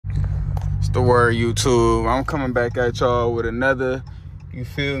The word, YouTube. I'm coming back at y'all with another, you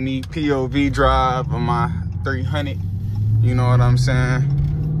feel me, POV drive on my 300. You know what I'm saying?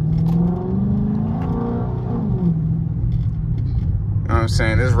 You know what I'm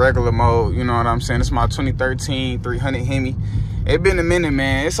saying? This regular mode, you know what I'm saying? It's my 2013 300 Hemi. It been a minute,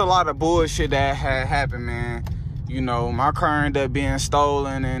 man. It's a lot of bullshit that had happened, man. You know, my car ended up being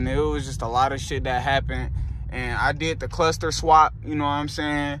stolen, and it was just a lot of shit that happened. And I did the cluster swap, you know what I'm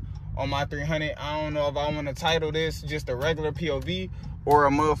saying, on my 300. I don't know if I want to title this just a regular POV or a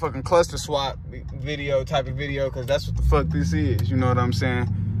motherfucking cluster swap video type of video, because that's what the fuck this is, you know what I'm saying?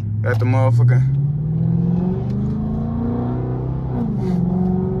 Got the motherfucking...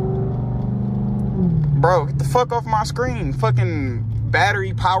 Bro, get the fuck off my screen. Fucking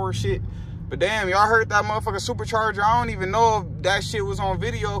battery power shit. But damn, y'all heard that motherfucking supercharger? I don't even know if that shit was on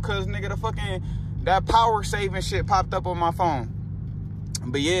video, because nigga, the fucking... that power saving shit popped up on my phone.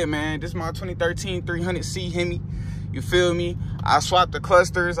 But yeah, man, this is my 2013 300C Hemi. You feel me? I swapped the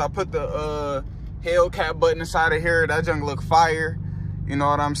clusters. I put the Hellcat button inside of here. That junk look fire. You know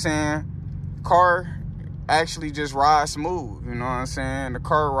what I'm saying? Car actually just rides smooth. You know what I'm saying? The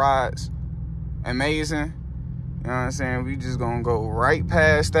car rides amazing. You know what I'm saying? We just gonna go right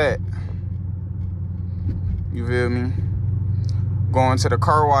past that. You feel me? Going to the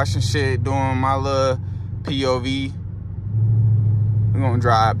car wash and shit, doing my little POV. We're gonna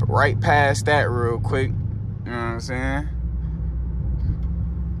drive right past that real quick. You know what I'm saying?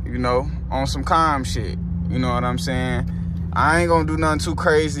 You know, on some calm shit. You know what I'm saying? I ain't gonna do nothing too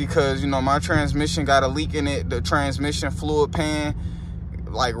crazy, because, you know, my transmission got a leak in it. The transmission fluid pan,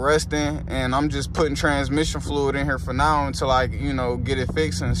 like, rusting. And I'm just putting transmission fluid in here for now until I, you know, get it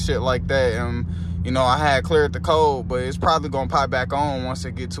fixed and shit like that. And, you know, I had cleared the code, but it's probably gonna pop back on once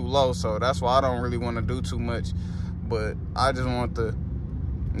it get too low. So that's why I don't really want to do too much. But I just want to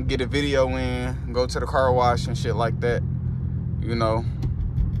get a video in, go to the car wash and shit like that. You know,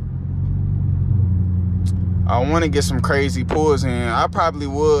 I want to get some crazy pulls in. I probably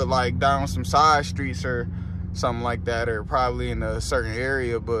would, like, down some side streets or something like that, or probably in a certain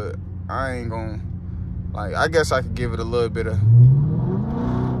area, but I ain't gonna, like, I guess I could give it a little bit of...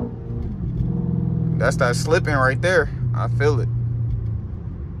 That's that slipping right there. I feel it.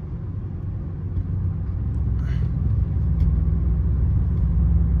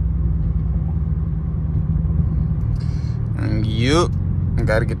 And yup,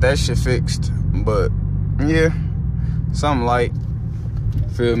 gotta get that shit fixed. But yeah, something light.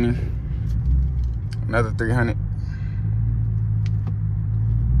 Feel me? Another 300.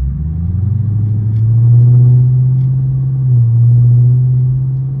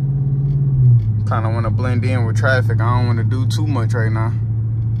 Kind of want to blend in with traffic. I don't want to do too much right now.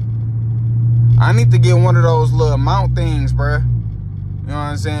 I need to get one of those little mount things, bruh. You know what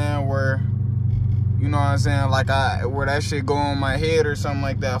I'm saying? Where, you know what I'm saying? Like, where that shit go on my head or something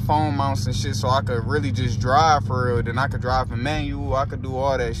like that. Phone mounts and shit, so I could really just drive for real. Then I could drive in manual. I could do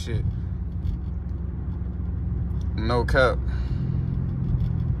all that shit. No cap.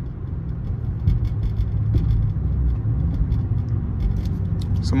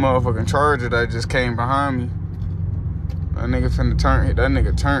 Some motherfucking Charger that just came behind me. That nigga finna turn. That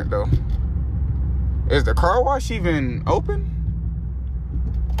nigga turned though. Is the car wash even open?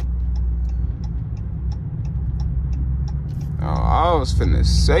 Oh, I was finna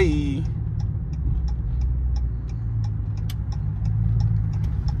say.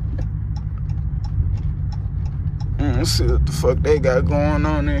 Let's see what the fuck they got going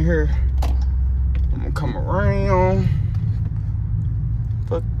on in here. I'm gonna come around.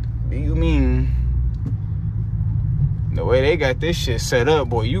 Fuck do you mean? The way they got this shit set up,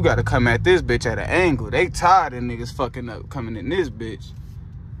 boy, you gotta come at this bitch at an angle. They tired of niggas fucking up coming in this bitch.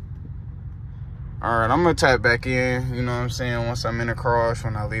 Alright, I'm gonna tap back in, you know what I'm saying, once I'm in the car wash,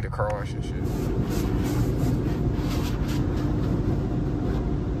 when I leave the car wash and shit.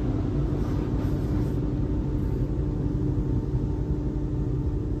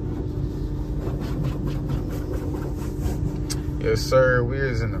 Yes, sir. We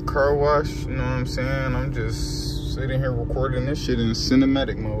is in the car wash. You know what I'm saying? I'm just sitting here recording this shit in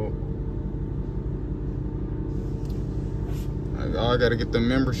cinematic mode. I gotta get the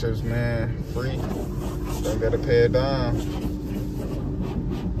memberships, man. Free. Don't gotta pay it down.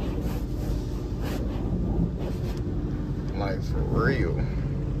 Like, for real.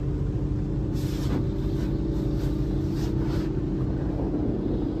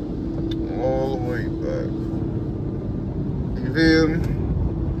 All the way back. You feel me?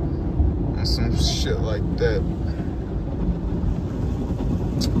 And some shit like that.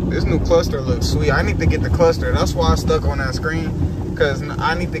 This new cluster looks sweet. I need to get the cluster. That's why I stuck on that screen. Cause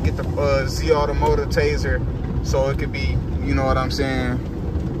I need to get the Z Automotive taser so it could be, you know what I'm saying?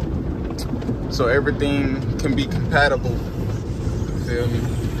 So everything can be compatible. You feel me?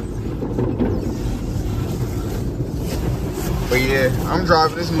 But yeah, I'm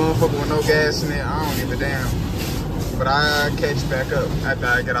driving this motherfucker with no gas in it. I don't give a damn. But I catch back up after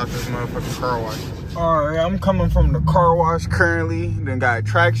I get out this motherfucking car wash. Alright, I'm coming from the car wash currently. Then got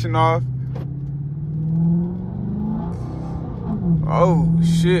traction off. Oh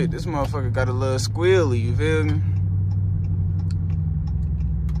shit, this motherfucker got a little squealy, you feel me?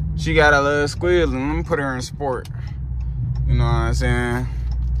 She got a little squealy. Let me put her in sport. You know what I'm saying?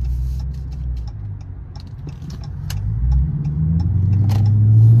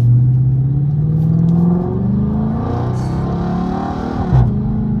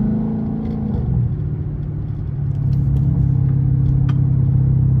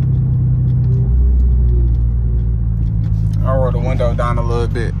 I roll the window down a little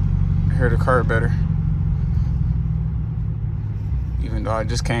bit. Hear the car better. Even though I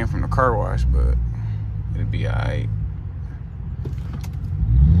just came from the car wash, but it'll be alright.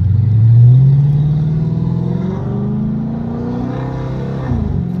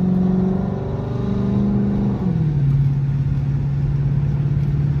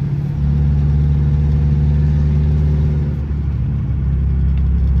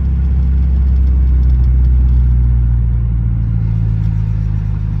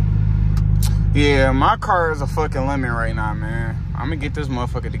 Yeah, my car is a fucking lemon right now, man. I'm gonna get this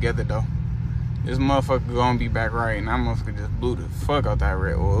motherfucker together, though. This motherfucker gonna be back right, and that motherfucker just blew the fuck out that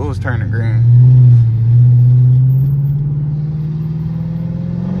red. Well, it was turning green.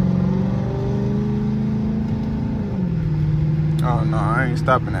 Oh, no, I ain't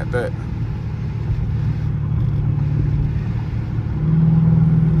stopping at that.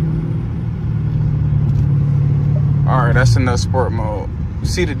 All right, that's enough sport mode.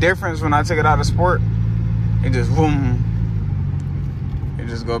 See the difference when I take it out of sport? It just boom. It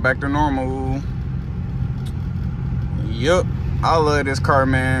just go back to normal. Yup. I love this car,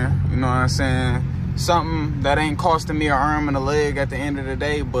 man. You know what I'm saying? Something that ain't costing me an arm and a leg at the end of the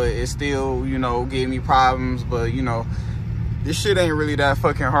day, but it still, you know, gave me problems. But, you know, this shit ain't really that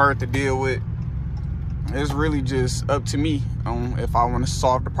fucking hard to deal with. It's really just up to me on if I want to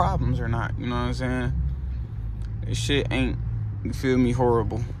solve the problems or not. You know what I'm saying? This shit ain't, you feel me,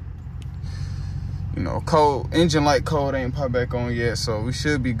 horrible. You know, code, engine light code ain't popped back on yet, so we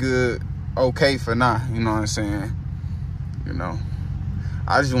should be good, okay for now. You know what I'm saying? You know,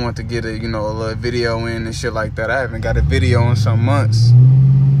 I just want to get a, you know, a little video in and shit like that. I haven't got a video in some months.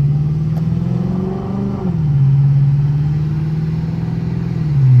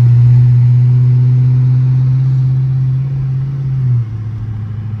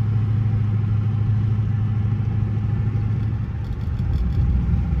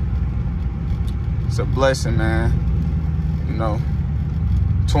 It's a blessing, man. You know,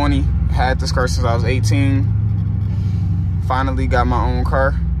 20, had this car since I was 18. Finally got my own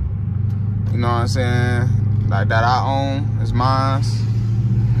car. You know what I'm saying? Like that I own, it's mine.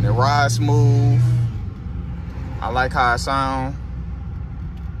 And it rides smooth. I like how it sound.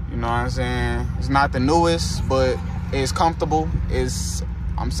 You know what I'm saying? It's not the newest, but it's comfortable.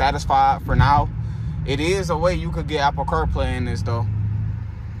 I'm satisfied for now. It is a way you could get Apple CarPlay in this though.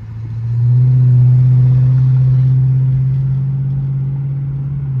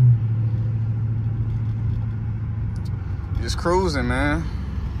 Just cruising, man.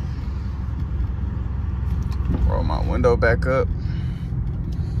 Roll my window back up.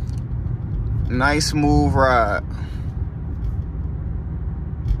 Nice smooth ride.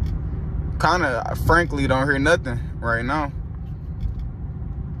 Kinda, frankly, don't hear nothing right now.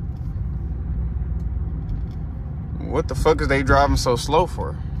 What the fuck is they driving so slow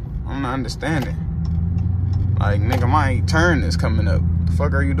for? I'm not understanding. Like, nigga, my turn is coming up. What the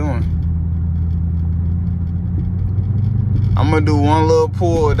fuck are you doing? I'm gonna do one little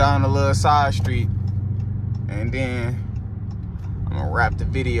pull down a little side street and then I'm gonna wrap the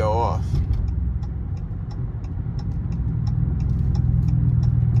video off.